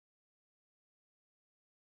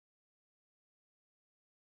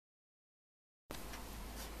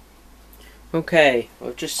Okay,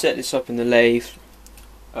 I've just set this up in the lathe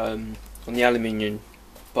on the aluminium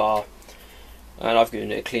bar, and I've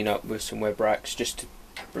given it a clean up with some web racks just to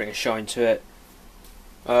bring a shine to it.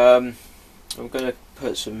 I'm going to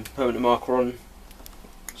put some permanent marker on.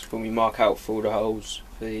 It's when we mark out for all the holes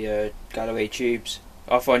for the Galloway tubes.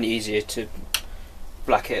 I find it easier to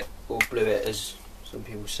black it or blue it, as some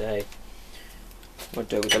people say. I'll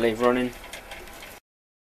do it with the lathe running.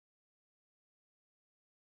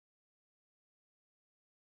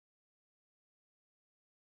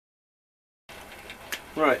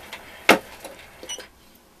 Right,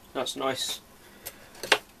 that's nice.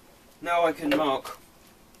 Now I can mark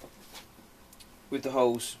with the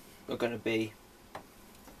holes are going to be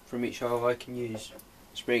from each hole. I can use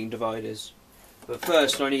spring dividers, but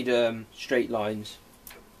first I need straight lines.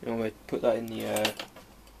 I'm going to put that in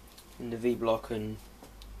the V block and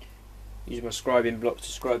use my scribing block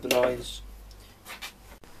to scribe the lines.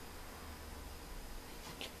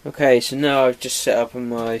 Okay, so now I've just set up on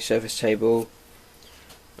my surface table.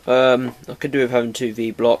 I could do with having two V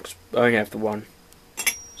blocks, but I only have the one,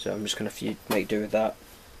 so I'm just going to make do with that.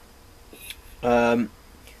 I'm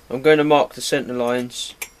going to mark the centre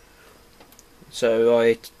lines, so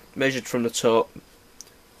I measured from the top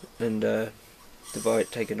and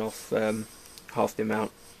taken off half the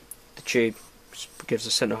amount. The tube gives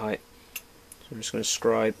the centre height, so I'm just going to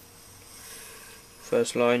scribe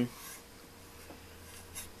first line.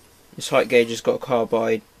 This height gauge has got a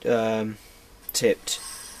carbide tipped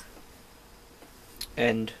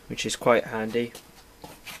end, which is quite handy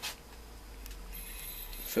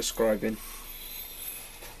for scribing.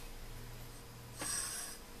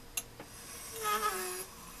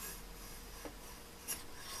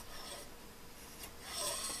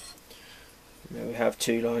 Now we have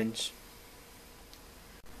two lines.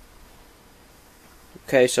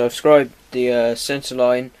 Okay, so I've scribed the centre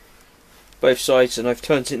line both sides and I've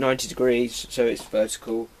turned it 90 degrees so it's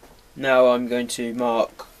vertical. Now I'm going to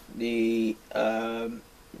mark the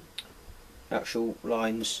actual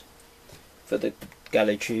lines for the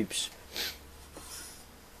Gallo tubes.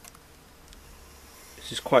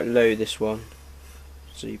 This is quite low, this one,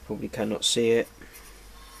 so you probably cannot see it.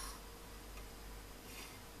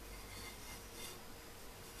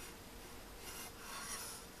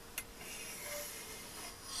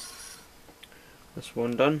 That's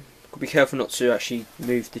one done. Be careful not to actually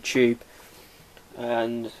move the tube.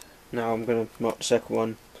 And now I'm going to mark the second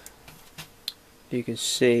one. You can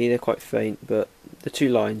see they're quite faint, but the two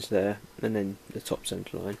lines there and then the top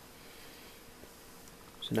centre line.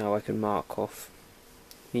 So now I can mark off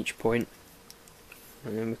each point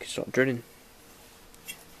and then we can start drilling.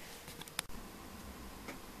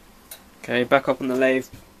 Okay, back up on the lathe.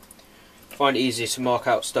 Find it easier to mark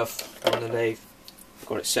out stuff on the lathe.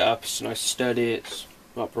 Got it set up, it's nice and sturdy, it's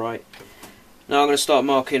upright. Now I'm going to start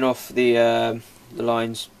marking off the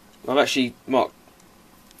lines. I've actually marked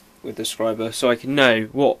with the scriber so I can know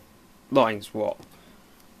what lines what.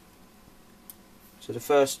 So the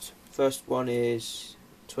first one is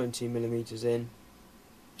 20mm in.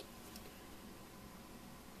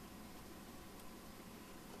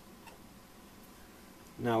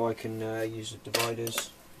 Now I can use the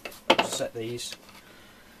dividers to set these.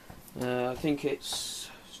 I think it's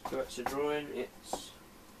correct to drawing. It's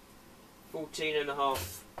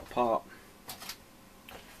 14.5 apart.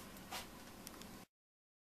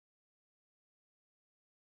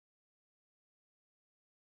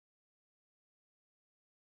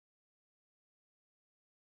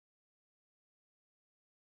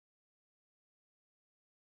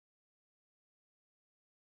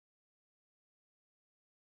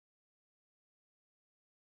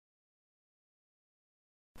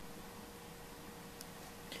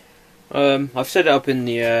 I've set it up in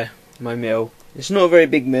the my mill. It's not a very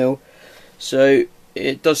big mill, so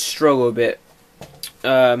it does struggle a bit.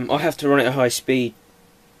 I have to run it at high speed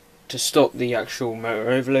to stop the actual motor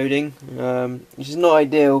overloading, which is not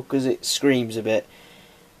ideal because it screams a bit,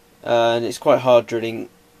 and it's quite hard drilling.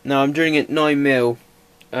 Now I'm drilling at 9mm,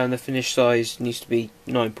 and the finished size needs to be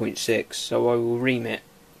 9.6, so I will ream it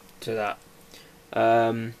to that.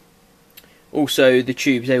 Also, the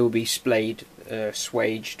tubes, they will be splayed,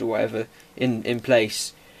 swaged or whatever in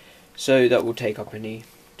place, so that will take up any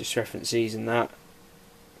discrepancies in that.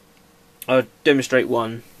 I'll demonstrate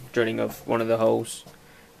one drilling of one of the holes.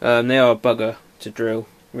 They are a bugger to drill,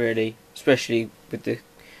 really, especially with the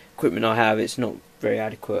equipment I have. It's not very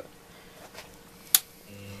adequate.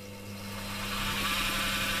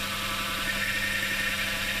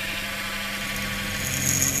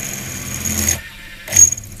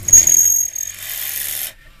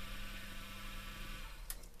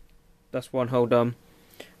 That's one hole done.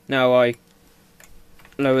 Now I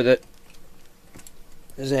lower the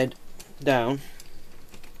Z down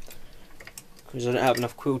because I don't have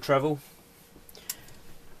enough quill travel.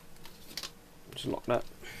 Just lock that.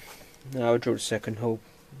 Now I'll drill the second hole.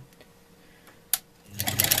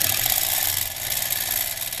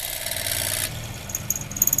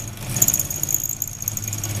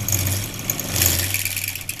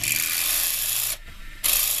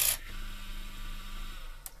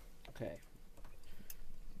 Okay.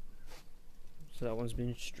 So that one's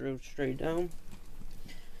been drilled straight down.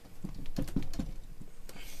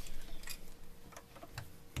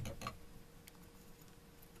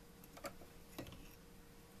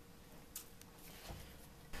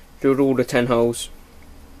 Drilled all the 10 holes.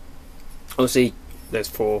 Obviously, there's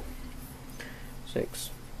 4, 6,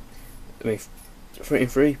 I mean 3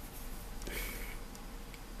 and 3.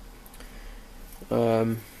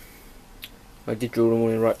 I did drill them all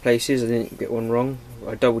in the right places. I didn't get one wrong.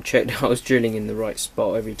 I double checked that I was drilling in the right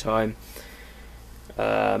spot every time.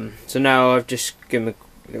 So now I've just given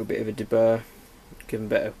a little bit of a deburr, give them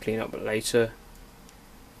better clean up later.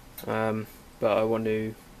 But I want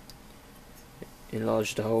to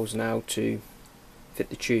enlarge the holes now to fit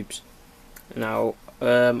the tubes. Now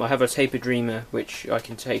I have a tapered reamer which I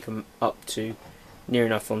can take them up to near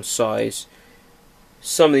enough on size.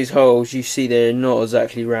 Some of these holes you see they're not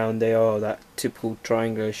exactly round, they are that typical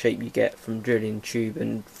triangular shape you get from drilling tube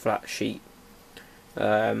and flat sheet.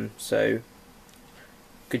 So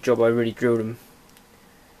good job I really drilled them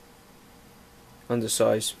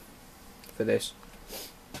undersize for this.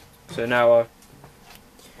 So now I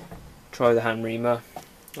try the hand reamer.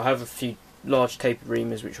 I have a few large tapered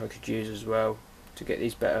reamers which I could use as well to get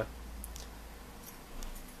these better.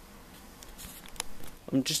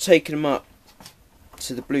 I'm just taking them up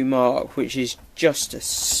to the blue mark, which is just a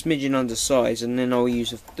smidgen undersized, and then I'll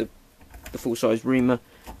use the full size reamer,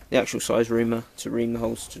 the actual size reamer, to ream the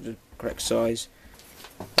holes to the correct size.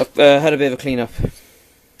 I've had a bit of a clean up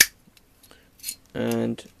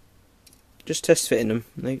and just test fitting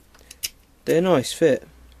them. They're a nice fit,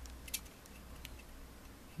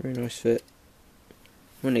 very nice fit.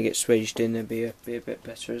 When they get swaged in, they'll be a bit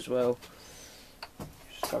better as well.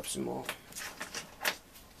 Just grab some more.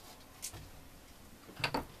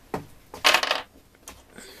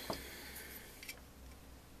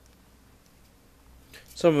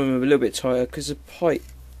 Some of them are a little bit tighter because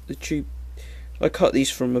the tube, I cut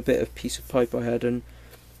these from a bit of piece of pipe I had, and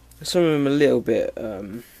some of them are a little bit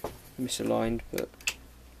misaligned, but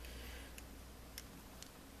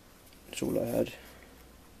that's all I had.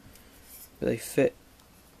 But they fit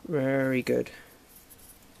very good.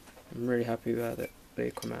 I'm really happy with how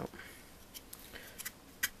they come out.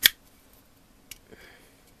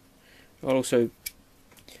 I'll also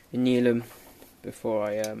anneal them before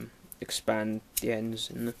I expand the ends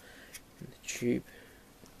in the tube.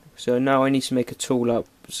 So now I need to make a tool up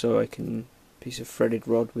so I can piece of threaded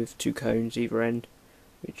rod with 2 cones either end,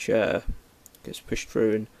 which gets pushed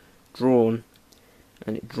through and drawn,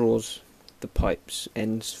 and it draws the pipes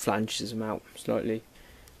ends, flanges them out slightly.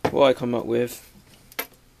 What I come up with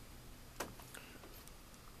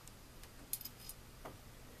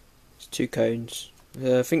is 2 cones.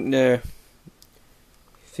 I think they're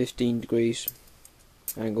 15 degrees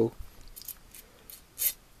angle.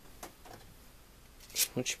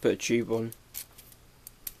 Once you put a tube on,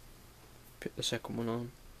 put the second one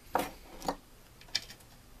on,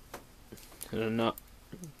 and a nut,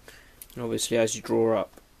 and obviously as you draw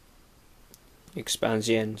up, it expands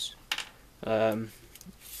the ends. I've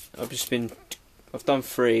done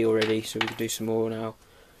 3 already, so we can do some more now.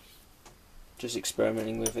 Just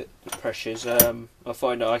experimenting with it, the pressures. I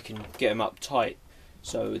find that I can get them up tight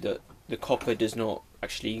so that the copper does not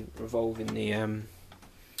actually revolve in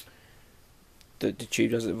the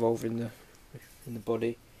tube doesn't revolve in the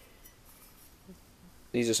body.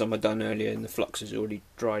 These are some I've done earlier, and the flux has already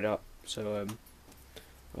dried up, so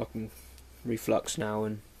I can reflux now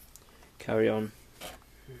and carry on.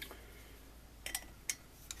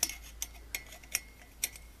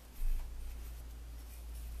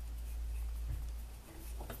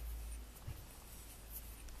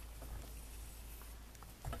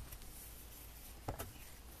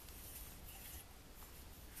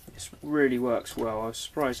 This really works well. I was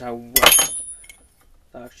surprised how well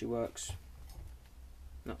that actually works.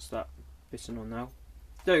 That's that bitten on now.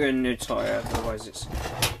 Don't go any tighter, otherwise it's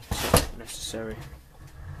not necessary.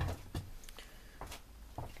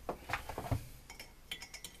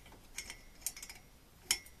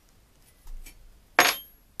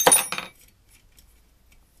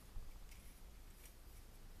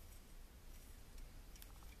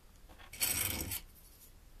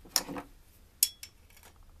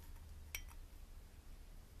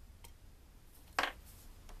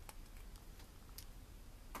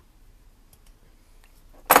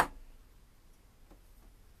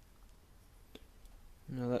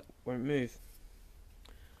 move.